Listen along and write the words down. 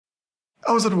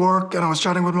I was at work and I was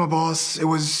chatting with my boss. It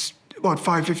was about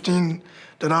 5:15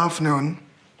 that afternoon,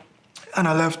 and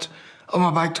I left on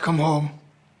my bike to come home.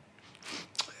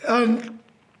 And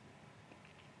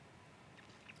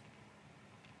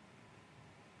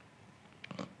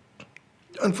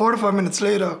 45 minutes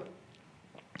later,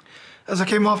 as I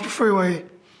came off the freeway,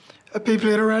 a people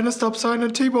later ran a stop sign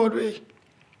and T-bowed me.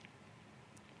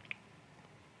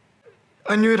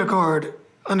 I knew it occurred,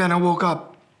 and then I woke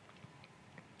up.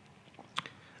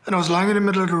 And I was lying in the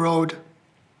middle of the road,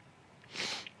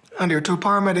 and there were two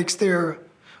paramedics there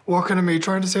working on me,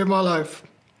 trying to save my life.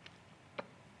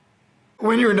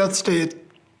 When you're in that state,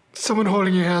 someone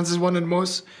holding your hands is one of the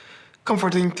most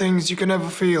comforting things you can ever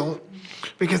feel,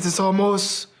 because it's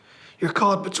almost, you're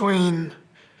caught between,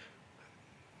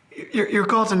 you're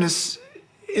caught in this,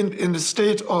 in the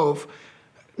state of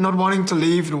not wanting to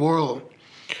leave the world,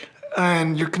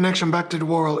 and your connection back to the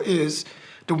world is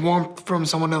the warmth from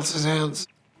someone else's hands.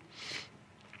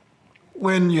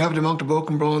 When you have the amount of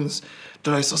broken bones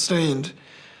that I sustained,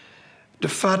 the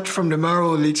fat from the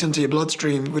marrow leaks into your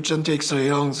bloodstream, which then takes to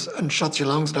your lungs and shuts your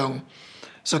lungs down.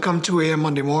 So come 2 a.m.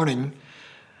 Monday morning,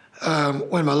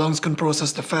 when my lungs couldn't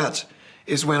process the fat,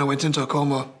 is when I went into a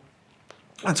coma.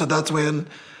 And so that's when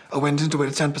I went into it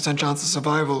with a 10% chance of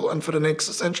survival. And for the next,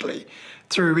 essentially,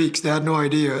 3 weeks, they had no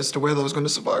idea as to whether I was going to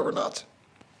survive or not.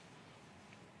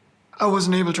 I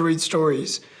wasn't able to read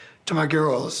stories to my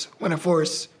girls when I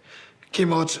first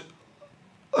came out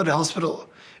of the hospital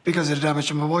because of the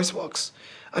damage in my voice box.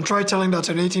 And tried telling that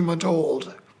to an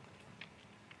 18-month-old.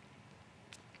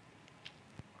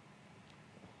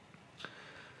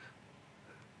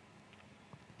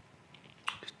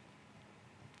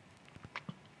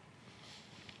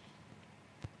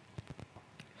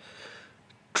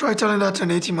 Try telling that to an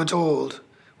 18-month-old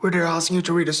where they're asking you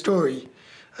to read a story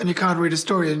and you can't read a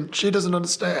story and she doesn't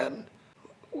understand.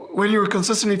 When you're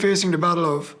consistently facing the battle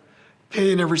of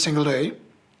pain every single day,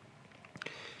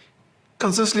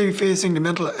 consistently facing the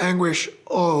mental anguish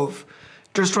of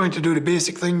just trying to do the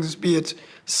basic things, be it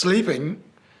sleeping,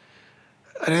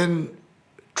 and then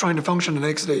trying to function the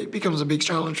next day becomes a big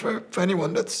challenge for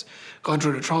anyone that's gone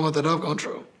through the trauma that I've gone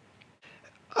through.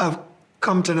 I've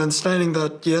come to an understanding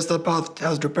that, yes, that path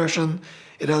has depression,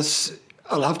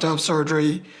 I'll have to have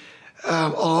surgery,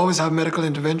 I'll always have medical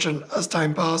intervention as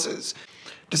time passes.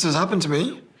 This has happened to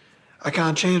me, I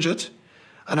can't change it,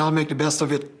 and I'll make the best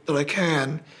of it that I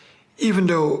can, even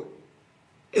though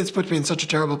it's put me in such a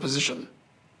terrible position.